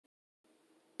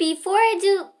Before I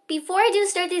do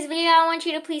start this video, I want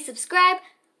you to please subscribe,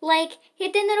 like,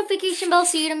 hit the notification bell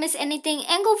so you don't miss anything,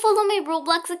 and go follow my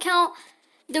Roblox account,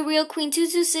 The Real Queen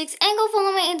 226, and go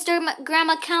follow my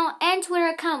Instagram account and Twitter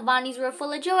account, Bonnie's World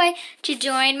Full of Joy, to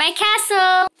join my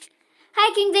castle.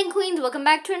 Hi kings and queens, welcome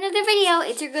back to another video.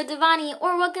 It's your girl Devani,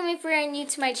 or welcome if you're new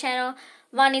to my channel,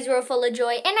 Bonnie's World Full of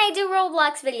Joy, and I do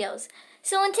Roblox videos.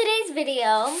 So in today's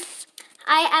video,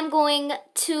 I am going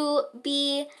to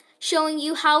be showing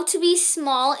you how to be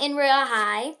small in Royale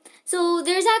High. So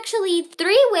there's actually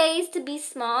 3 ways to be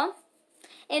small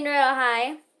in Royale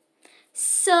High.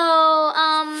 So,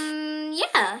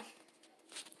 yeah.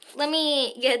 Let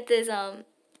me get this,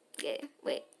 okay,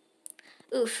 wait.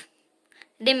 Oof.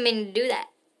 Didn't mean to do that.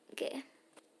 Okay.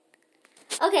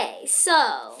 Okay,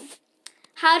 so,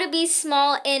 how to be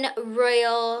small in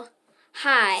Royale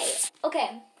High.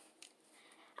 Okay.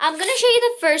 I'm gonna show you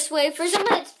the first way. First, I'm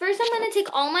gonna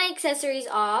take all my accessories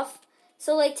off.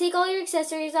 So, like, take all your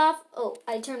accessories off. Oh,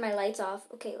 I turned my lights off.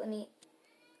 Okay, let me.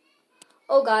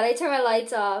 Oh God, I turned my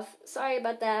lights off. Sorry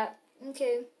about that.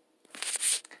 Okay.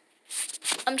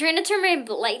 I'm trying to turn my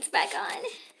lights back on.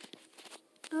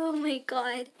 Oh my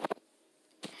God.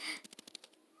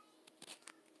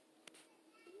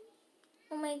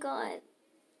 Oh my God.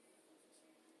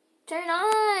 Turn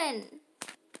on.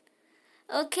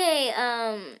 Okay,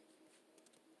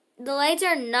 the lights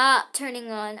are not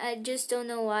turning on. I just don't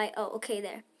know why. Oh, okay,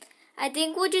 there. I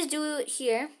think we'll just do it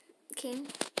here. Okay.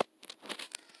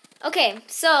 Okay,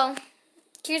 so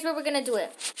here's where we're gonna do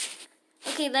it.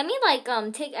 Okay, let me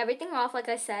take everything off. Like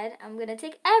I said, I'm gonna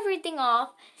take everything off,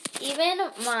 even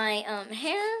my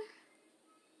hair.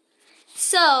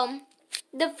 So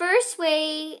the first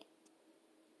way,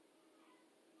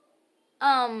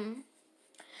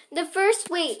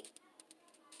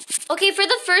 okay, for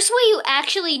the first way, you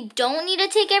actually don't need to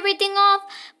take everything off,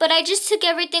 but I just took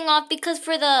everything off because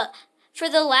for the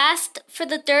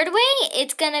third way,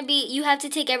 it's gonna be, you have to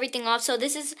take everything off. So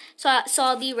this is, so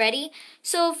I'll be ready.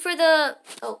 So for the,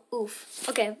 oh, oof.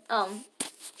 Okay,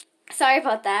 sorry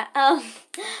about that.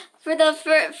 For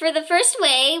the first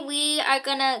way, we are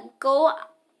gonna go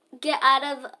get out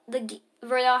of the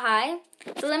Royale High.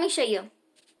 So let me show you.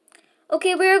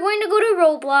 Okay, we're going to go to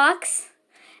Roblox.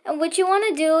 And what you want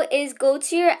to do is go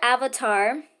to your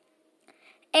avatar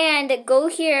and go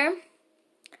here,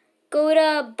 go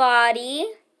to body,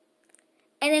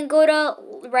 and then go to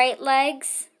right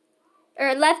legs,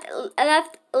 or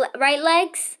right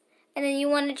legs, and then you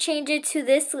want to change it to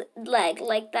this leg,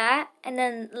 like that, and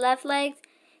then left leg,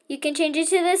 you can change it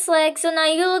to this leg. So now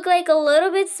you look like a little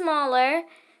bit smaller.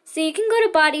 So you can go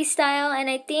to body style, and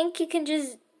I think you can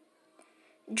just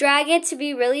drag it to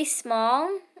be really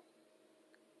small.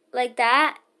 Like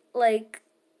that, like,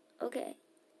 okay,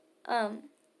 I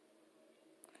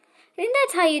think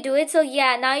that's how you do it. So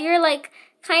yeah, now you're like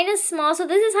kind of small. So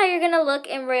this is how you're gonna look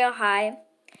in Royale High.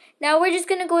 Now we're just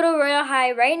gonna go to Royale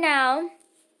High right now,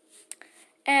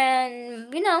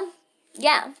 and you know,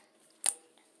 yeah,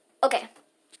 okay.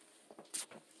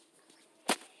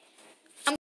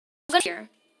 I'm gonna here.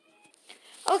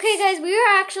 Okay, guys, we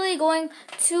are actually going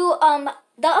to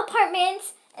the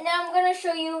apartments, and then I'm gonna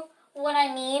show you what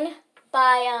I mean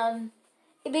by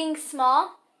it being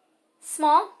small.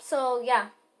 So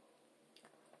yeah,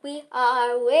 we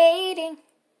are waiting.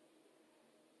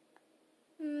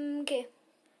 Okay,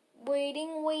 waiting.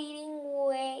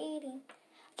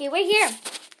 Okay, we're here.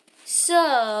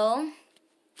 So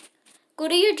go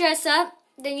to your dress up,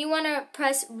 then you want to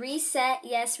press reset.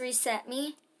 Yes, reset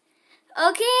me.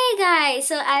 Okay, guys,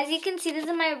 so as you can see, this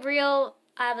is my real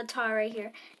avatar right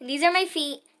here, and these are my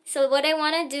feet. So what I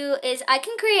want to do is, I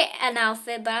can create an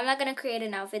outfit, but I'm not going to create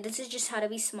an outfit. This is just how to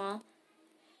be small.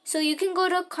 So you can go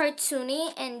to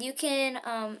cartoony, and you can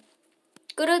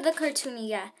go to the cartoony,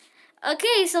 yeah.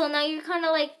 Okay, so now you're kind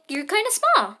of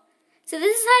small. So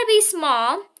this is how to be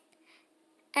small.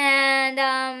 And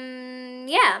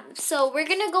yeah, so we're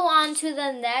going to go on to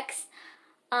the next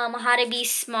how to be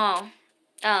small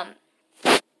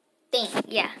thing,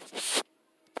 yeah.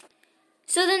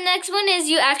 So the next one is,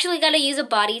 you actually got to use a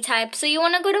body type. So you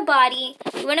want to go to body.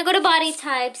 You want to go to body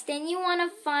types. Then you want to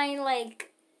find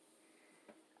like,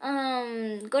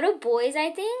 go to boys, I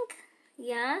think.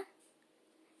 Yeah.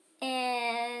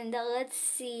 And let's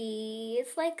see.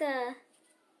 It's like a,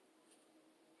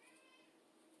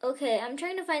 okay, I'm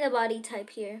trying to find a body type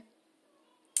here.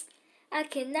 I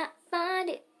cannot find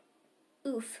it.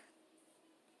 Oof.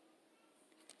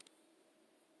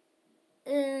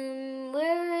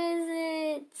 Where is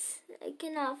it? I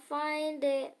cannot find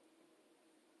it.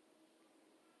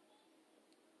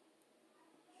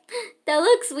 That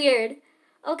looks weird.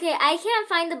 Okay, I can't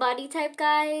find the body type,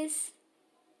 guys.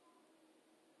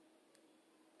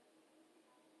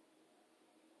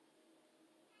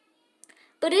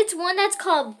 But it's one that's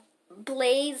called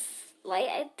Blaze Light,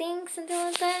 I think, something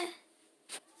like that.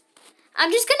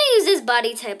 I'm just gonna use this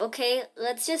body type, okay?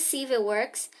 Let's just see if it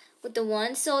works with the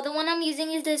one. So the one I'm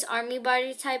using is this army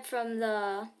body type from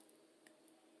the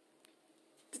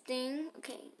thing.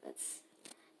 Okay, I'm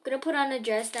gonna put on a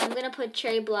dress. Now I'm gonna put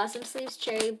cherry blossom sleeves.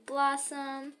 Cherry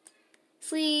blossom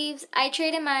sleeves. I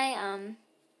traded my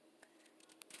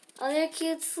other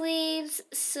cute sleeves.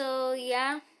 So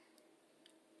yeah.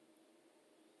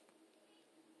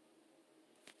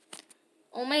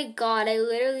 Oh my god, I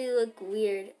literally look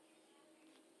weird.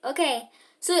 Okay,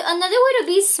 so another way to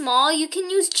be small, you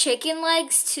can use chicken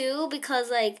legs too,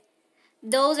 because like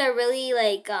those are really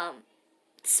like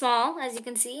small, as you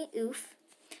can see. Oof.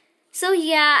 So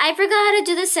yeah, I forgot how to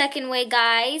do the second way,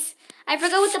 guys. I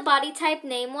forgot what the body type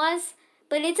name was,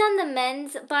 but it's on the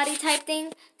men's body type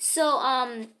thing. So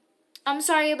I'm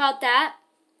sorry about that.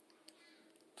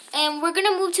 And we're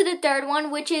gonna move to the third one,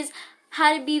 which is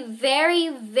how to be very,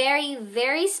 very,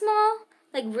 very small.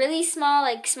 Like really small,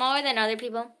 like smaller than other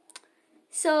people.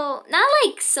 So, not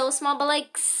like so small, but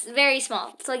like very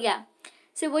small. So yeah.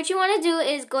 So what you want to do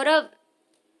is go to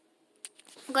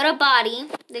body.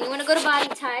 Then you want to go to body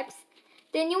types.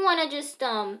 Then you want to just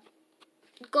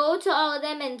go to all of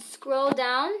them and scroll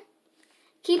down.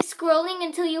 Keep scrolling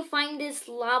until you find this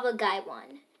lava guy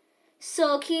one.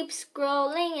 So keep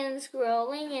scrolling and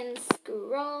scrolling and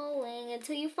scrolling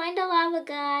until you find a lava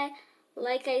guy.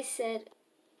 Like I said.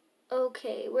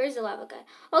 Okay, where's the lava guy?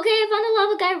 Okay, I found the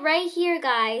lava guy right here,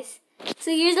 guys.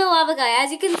 So here's the lava guy.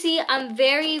 As you can see, I'm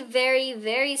very, very,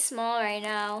 very small right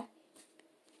now.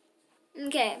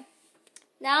 Okay.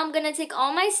 Now I'm going to take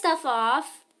all my stuff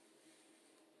off.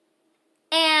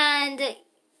 And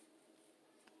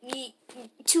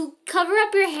to cover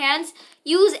up your hands,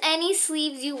 use any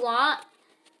sleeves you want.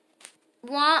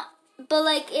 But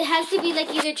like it has to be like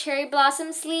either cherry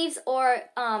blossom sleeves or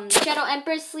Shadow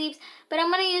Empress sleeves. But I'm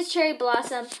gonna use cherry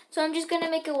blossom, so I'm just gonna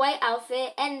make a white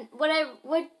outfit. And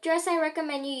what dress I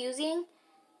recommend you using,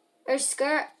 or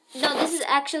skirt? No, this is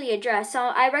actually a dress. So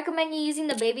I recommend you using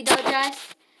the baby doll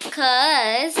dress,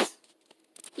 cause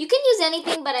you can use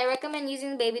anything, but I recommend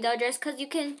using the baby doll dress, cause you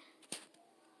can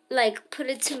like put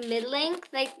it to mid length,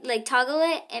 like toggle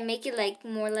it and make it like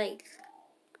more like,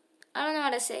 I don't know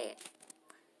how to say it.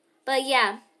 But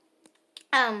yeah,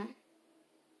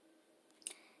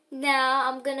 now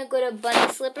I'm gonna go to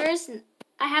bunny slippers.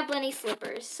 I have bunny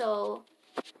slippers, so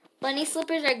bunny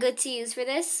slippers are good to use for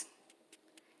this.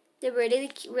 They're really,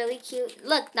 really cute.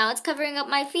 Look, now it's covering up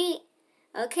my feet.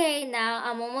 Okay, now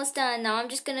I'm almost done. Now I'm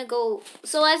just gonna go.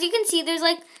 So as you can see, there's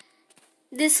like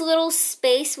this little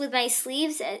space with my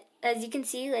sleeves. As you can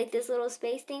see, like this little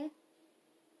space thing.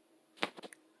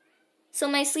 So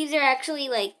my sleeves are actually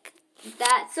like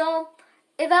that. So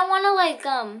if I want to like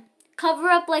cover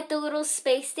up like the little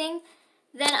space thing,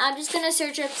 then I'm just gonna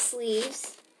search up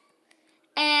sleeves.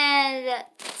 And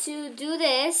to do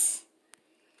this,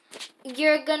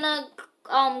 you're gonna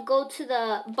go to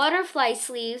the butterfly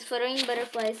sleeves, fluttering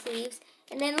butterfly sleeves,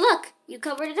 and then look, you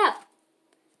covered it up.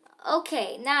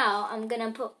 Okay, now I'm gonna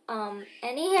put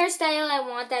any hairstyle I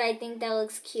want that I think that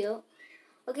looks cute.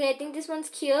 Okay, I think this one's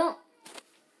cute.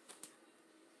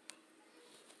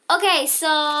 Okay,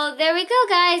 so there we go,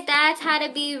 guys. That's how to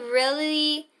be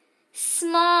really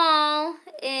small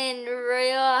in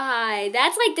Royal High.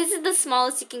 That's like, this is the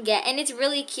smallest you can get, and it's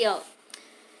really cute.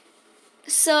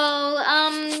 So,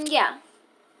 yeah.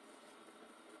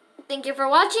 Thank you for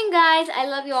watching, guys. I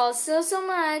love you all so, so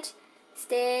much.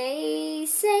 Stay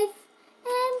safe,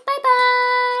 and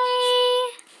bye-bye.